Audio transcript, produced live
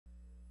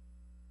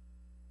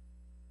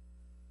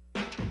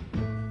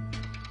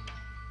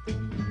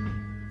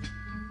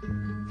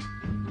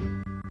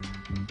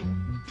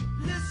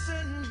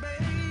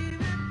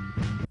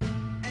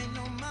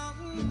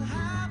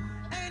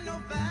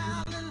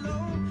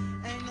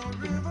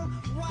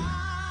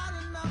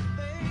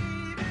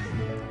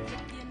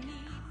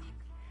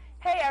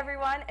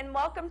everyone, and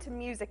welcome to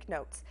Music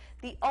Notes,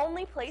 the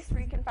only place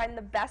where you can find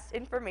the best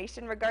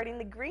information regarding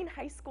the Green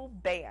High School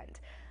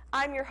Band.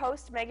 I'm your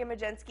host, Megan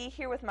Majensky,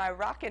 here with my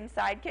rockin'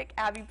 sidekick,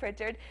 Abby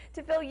Pritchard,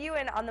 to fill you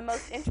in on the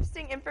most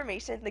interesting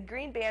information the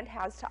Green Band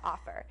has to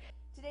offer.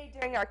 Today,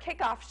 during our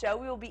kickoff show,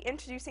 we will be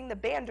introducing the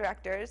band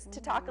directors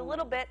to talk a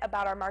little bit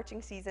about our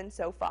marching season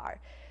so far,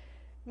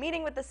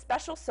 meeting with a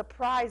special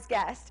surprise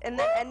guest, and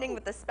then ending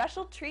with a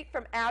special treat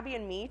from Abby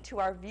and me to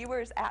our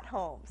viewers at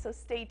home. So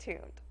stay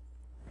tuned.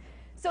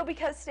 So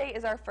because today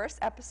is our first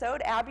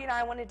episode, Abby and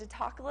I wanted to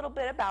talk a little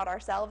bit about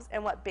ourselves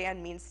and what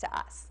band means to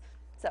us.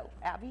 So,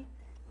 Abby?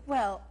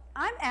 Well,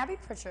 I'm Abby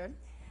Pritchard.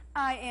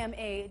 I am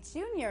a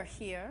junior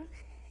here,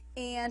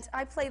 and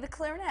I play the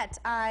clarinet.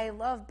 I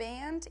love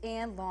band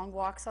and long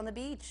walks on the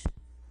beach.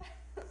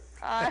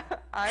 I'm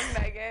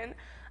Megan.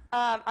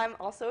 I'm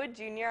also a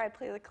junior. I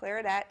play the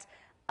clarinet.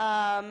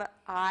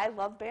 I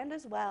love band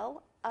as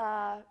well.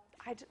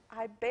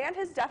 Band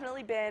has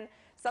definitely been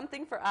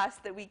something for us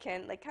that we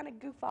can kind of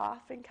goof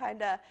off and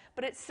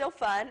but it's still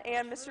fun,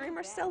 and Mr.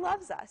 Reamer still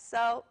loves us.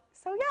 So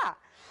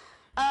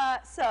yeah.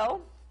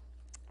 So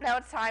now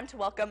it's time to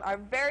welcome our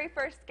very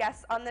first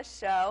guests on the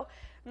show,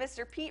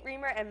 Mr. Pete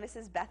Reamer and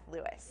Mrs. Beth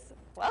Lewis.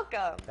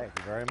 Welcome. Thank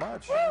you very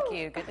much. Thank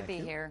you. Good to be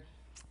here.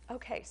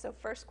 Okay, so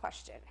first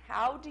question.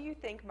 How do you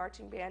think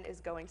marching band is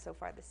going so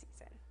far this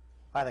season?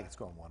 I think it's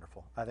going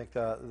wonderful. I think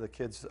the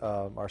kids,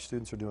 our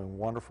students, are doing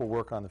wonderful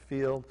work on the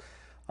field.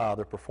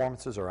 Their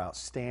performances are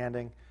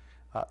outstanding.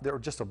 They're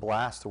just a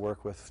blast to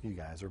work with. You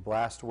guys are a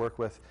blast to work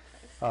with.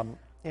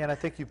 And I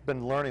think you've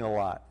been learning a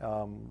lot,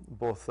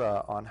 both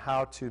on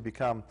how to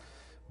become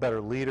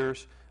better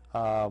leaders,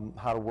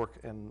 how to work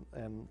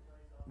and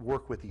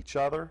work with each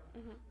other,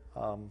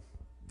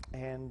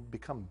 and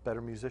become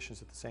better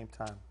musicians at the same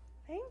time.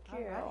 Thank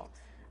you.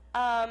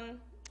 All right.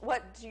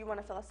 What do you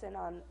want to fill us in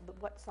on?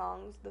 What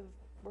songs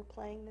we're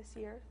playing this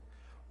year?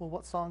 Well,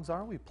 what songs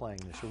are we playing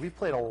this year? We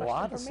played a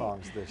lot of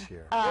songs this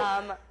year.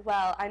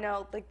 Well, I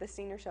know the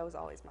senior show is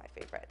always my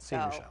favorite.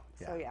 Senior show,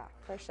 yeah. So yeah,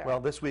 for sure. Well,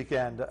 this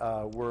weekend,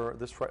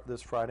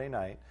 this Friday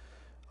night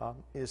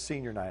is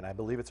senior night. I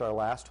believe it's our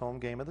last home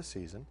game of the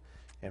season,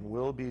 and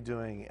we'll be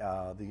doing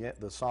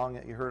the song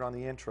that you heard on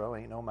the intro,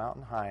 "Ain't No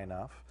Mountain High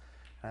Enough."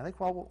 And I think,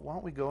 well, why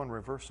don't we go in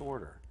reverse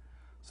order?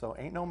 So,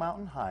 "Ain't No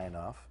Mountain High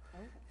Enough,"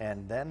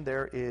 and then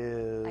there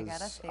is I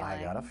Got a Feeling.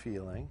 I Got a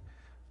Feeling.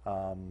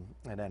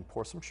 And then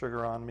 "Pour Some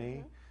Sugar on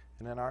Me,"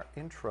 and then our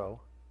intro,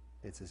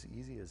 it's as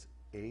easy as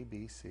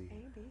ABC.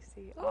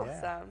 ABC,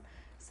 awesome.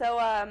 So,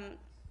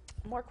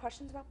 more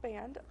questions about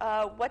band.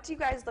 What do you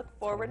guys look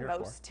forward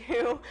most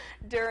to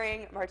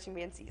during marching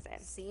band season?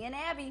 Seeing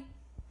Abby.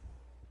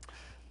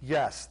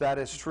 Yes, that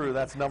is true.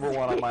 That's number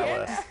one on my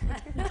list.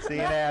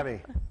 Seeing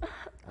Abby.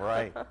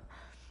 Right.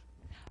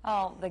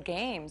 Oh, the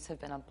games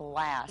have been a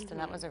blast, and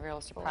that was a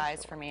real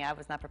surprise for me. I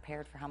was not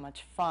prepared for how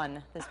much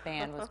fun this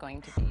band was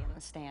going to be in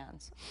the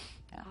stands.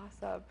 Yeah.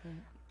 Awesome.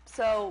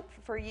 So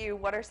for you,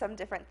 what are some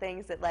different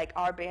things that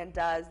our band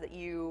does that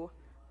you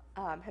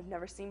have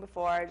never seen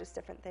before, just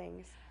different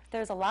things?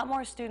 There's a lot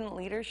more student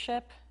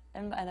leadership,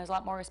 and there's a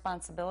lot more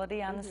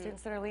responsibility on the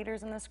students that are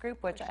leaders in this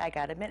group, which I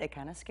got to admit, it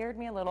kind of scared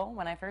me a little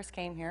when I first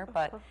came here,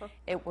 but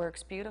it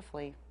works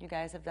beautifully. You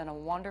guys have done a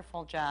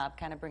wonderful job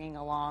kind of bringing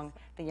along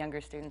the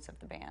younger students of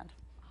the band.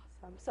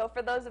 Awesome. So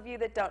for those of you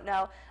that don't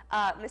know,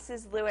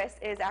 Mrs. Lewis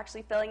is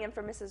actually filling in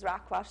for Mrs.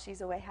 Rock while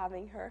she's away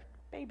having her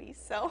baby.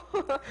 So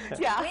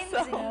yeah,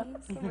 so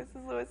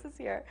Mrs. Lewis is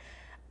here.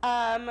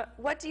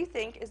 What do you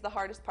think is the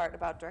hardest part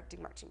about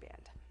directing marching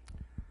band?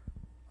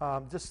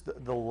 Just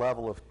the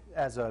level of,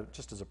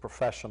 just as a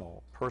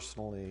professional,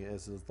 personally,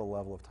 is the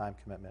level of time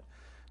commitment.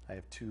 I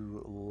have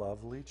two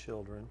lovely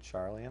children,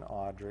 Charlie and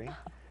Audrey.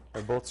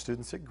 They're both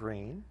students at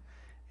Green,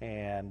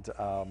 and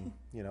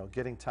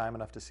getting time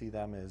enough to see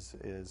them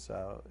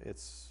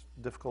it's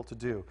difficult to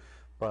do.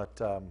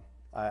 But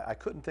I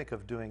couldn't think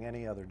of doing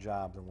any other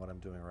job than what I'm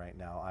doing right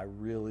now. I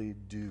really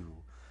do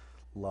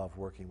love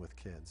working with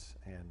kids,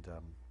 and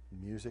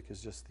music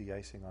is just the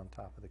icing on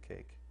top of the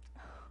cake.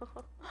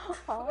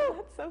 Oh,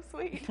 that's so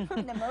sweet.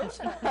 And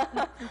emotional.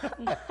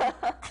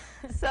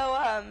 So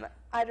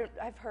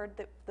I've heard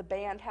that the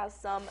band has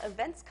some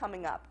events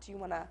coming up. Do you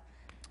want to?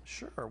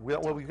 Sure.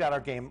 Well, we've got our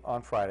game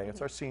on Friday. It's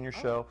our senior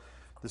show.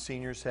 The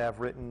seniors have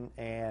written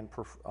and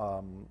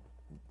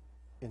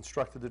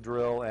instructed the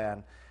drill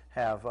and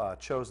have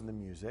chosen the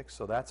music,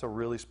 so that's a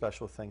really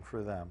special thing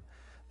for them.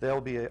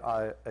 They'll be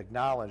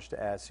acknowledged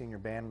as senior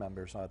band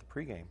members at the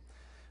pregame.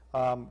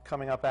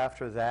 Coming up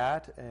after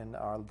that, in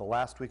the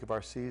last week of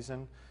our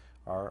season,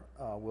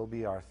 will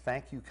be our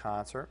thank you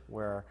concert,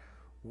 where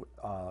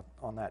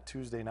on that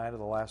Tuesday night of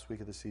the last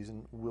week of the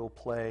season, we'll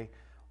play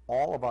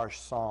all of our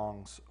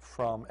songs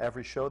from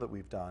every show that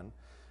we've done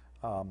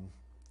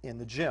in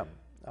the gym.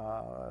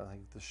 I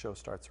think the show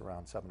starts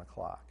around 7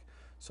 o'clock.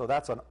 So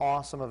that's an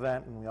awesome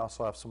event, and we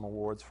also have some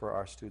awards for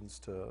our students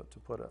to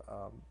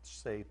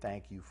say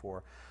thank you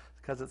for.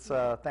 Because it's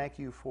a thank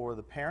you for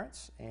the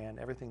parents and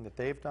everything that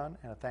they've done,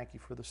 and a thank you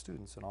for the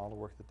students and all the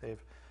work that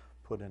they've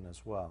put in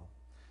as well.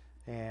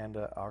 And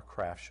our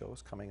craft show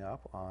is coming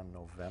up on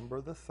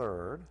November the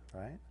 3rd,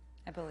 right?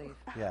 I believe.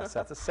 Yes,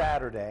 that's a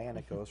Saturday, and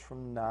it goes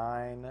from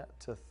 9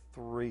 to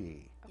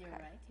 3. You're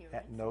right. You're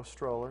And no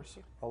strollers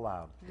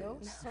allowed. No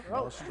please.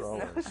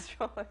 strollers. No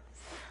strollers.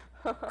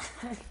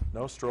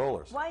 No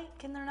strollers. Why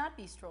can there not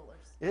be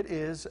strollers? It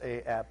is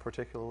a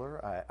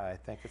particular, I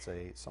think it's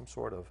some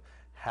sort of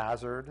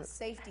hazard.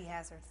 Safety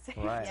hazard.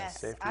 Right,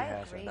 Yes, safety I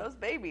hazard. agree. Those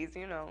babies,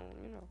 you know.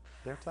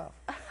 They're tough.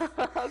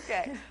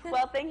 Okay.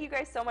 Well, thank you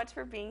guys so much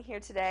for being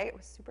here today. It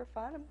was super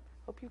fun.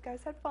 Hope you guys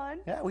had fun.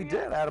 Yeah, we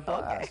did. I had a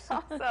blast.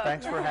 Awesome.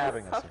 Thanks for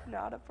having us here.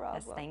 Not a Yes,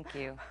 problem. thank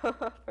you.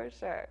 For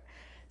sure.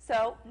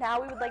 So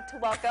now we would like to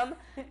welcome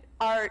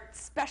our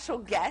special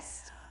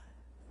guest,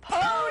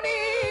 Pony!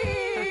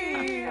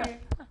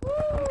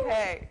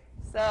 Okay,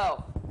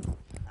 so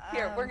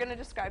here, we're going to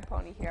describe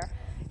Pony here.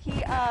 He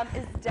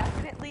is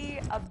definitely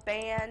a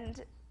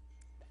band,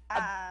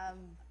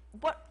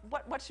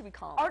 what should we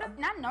call him?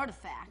 Not an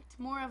artifact,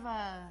 more of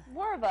a.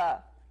 More of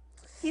a,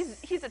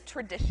 he's a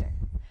tradition.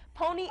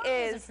 Pony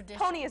is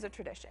a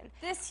tradition.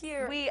 This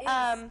here We, is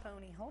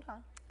Pony. Hold on.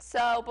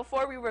 So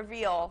before we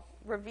reveal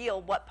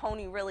what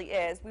Pony really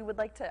is, we would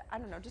like to, I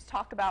don't know, just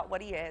talk about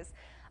what he is.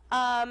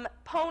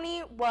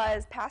 Pony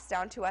was passed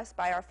down to us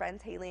by our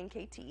friends Haley and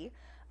KT.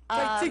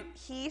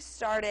 He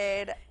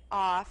started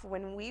off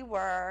when we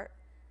were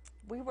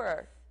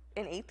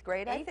in 8th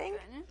grade, I think.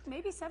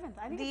 Maybe 7th.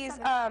 I think These it's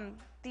 7th.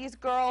 these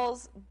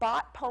girls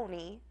bought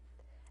Pony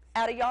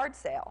at a yard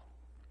sale,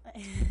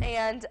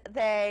 and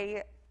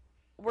I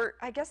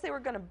guess they were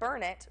going to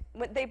burn it.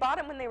 They bought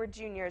him when they were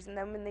juniors, and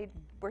then when they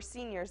were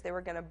seniors, they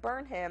were going to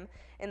burn him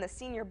in the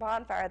senior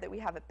bonfire that we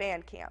have at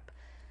band camp.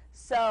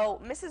 So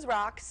Mrs.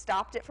 Rock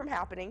stopped it from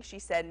happening. She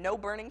said, no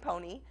burning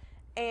Pony.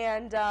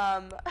 And,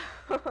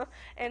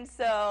 and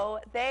so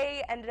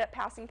they ended up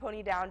passing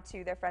Pony down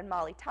to their friend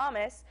Molly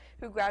Thomas,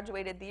 who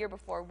graduated the year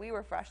before we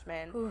were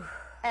freshmen.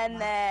 And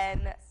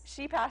then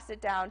she passed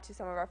it down to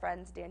some of our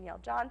friends, Danielle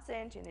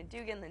Johnson, Janet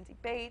Dugan, Lindsay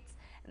Bates.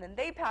 And then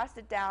they passed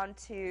it down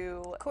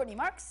to Courtney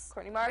Marks.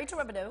 Rachel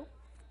Rebideau.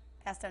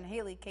 Passed down to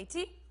Haley,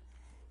 KT.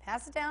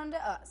 Pass it down to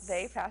us.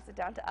 They passed it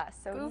down to us.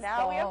 So Goofballs.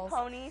 now we have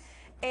Pony,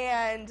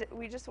 and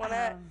we just want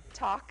to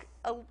talk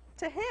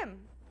to him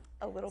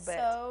a little bit.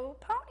 So,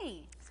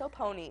 Pony. So,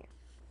 Pony,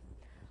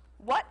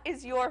 what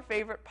is your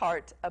favorite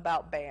part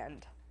about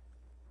band?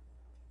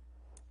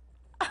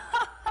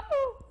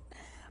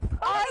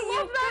 I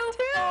love that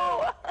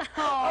too.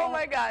 Oh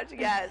my gosh,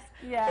 yes.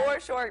 Yes. For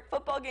sure,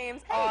 football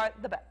games are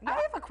the best. I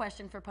have a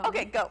question for Pony.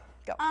 Okay, go.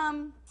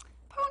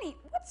 Pony,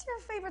 what's your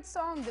favorite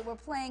song that we're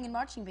playing in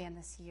marching band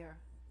this year?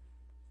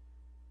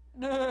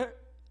 Oh,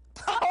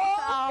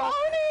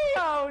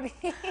 Pony!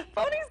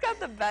 Pony's got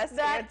the best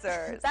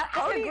answers.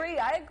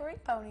 I agree,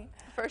 Pony.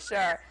 For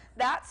sure.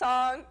 That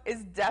song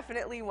is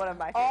definitely one of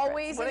my favorites.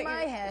 Always in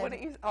my head.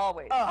 Wouldn't you?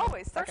 Always.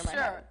 Always stuck in my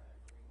head.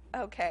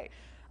 Okay.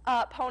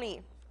 Pony,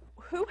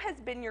 who has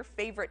been your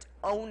favorite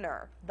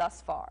owner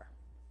thus far?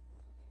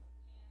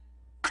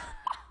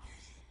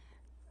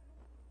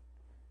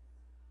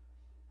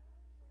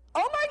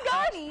 Oh my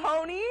gosh,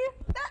 Pony!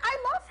 I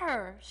love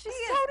her. She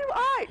is. So do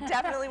I.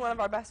 Definitely one of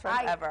our best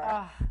friends ever.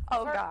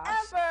 Oh gosh.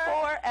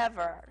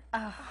 Forever.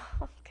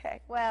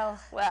 Okay. Well,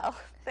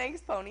 thanks,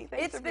 Pony.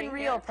 Thanks it's for been being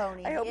real, here.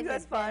 Pony. I hope It you had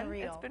has been fun.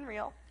 real. It's been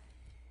real.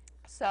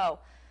 So,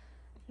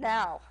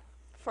 now,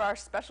 for our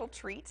special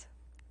treat,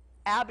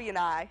 Abby and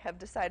I have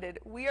decided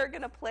we are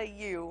going to play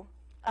you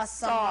a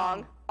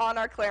song on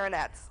our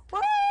clarinets. Woo!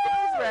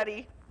 Who's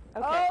ready?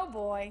 Okay. Oh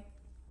boy.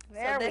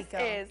 There we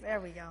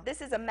go.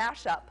 This is a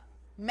mashup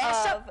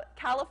Mashup? of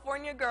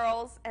California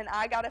Girls and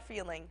I Got a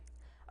Feeling,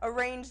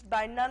 arranged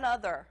by none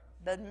other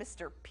than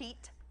Mr.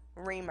 Pete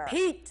Reamer.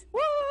 Pete. Woo!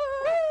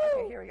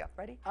 Okay, here we go.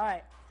 Ready? All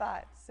right.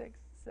 5, 6,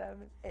 7,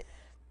 8.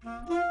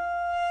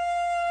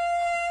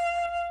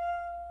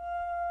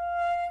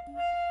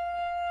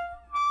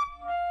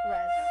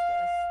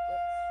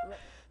 Rest.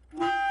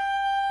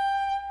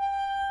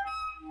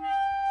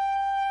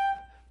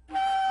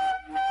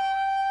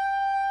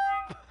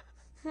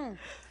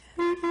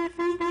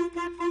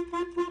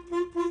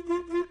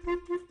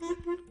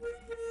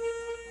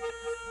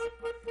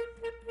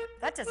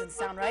 That doesn't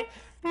sound right.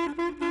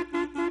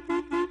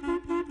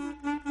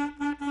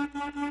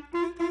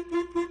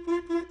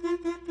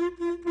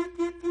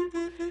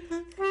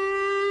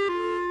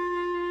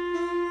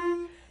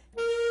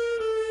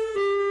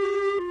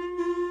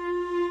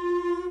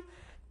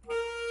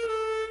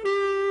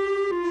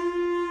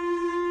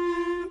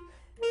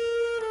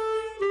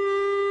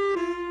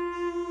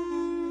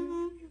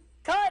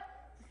 Cut.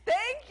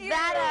 Thank you.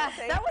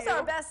 That was you.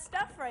 our best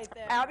stuff right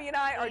there. Abby and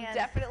I are And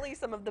definitely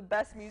some of the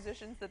best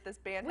musicians that this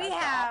band We has to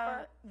have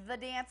offer. the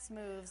dance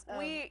moves.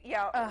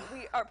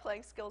 Our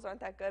playing skills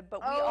aren't that good,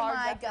 but we Oh are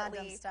my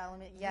definitely Gundam style.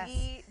 Yes.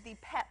 the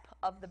pep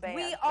of the band.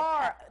 We the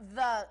are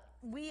pep.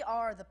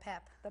 the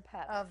pep The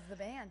pep. of the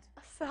band.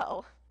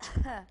 So,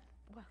 well,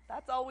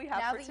 that's all we have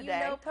Now for that today.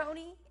 you know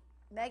Pony,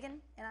 Megan,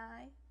 and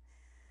I.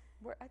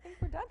 I think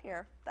we're done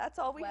here. That's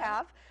all we Well,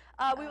 have.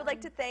 We would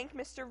like to thank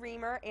Mr.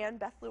 Reamer and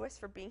Beth Lewis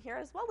for being here,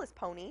 as well as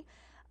Pony.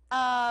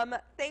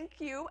 Thank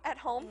you at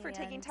home for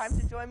taking And- time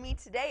to join me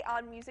today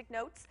on Music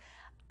Notes.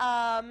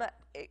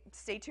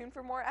 Stay tuned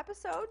for more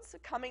episodes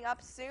coming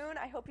up soon.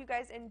 I hope you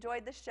guys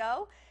enjoyed the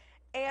show,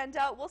 and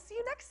we'll see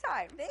you next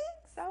time. Thanks.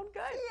 Sound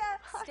good?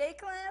 Yeah. Stay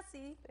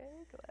classy.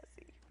 Very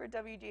classy. For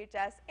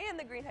WGHS and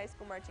the Green High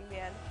School Marching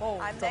Band, Oh,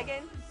 I'm don't.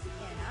 Megan.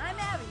 And I'm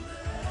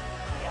Abby.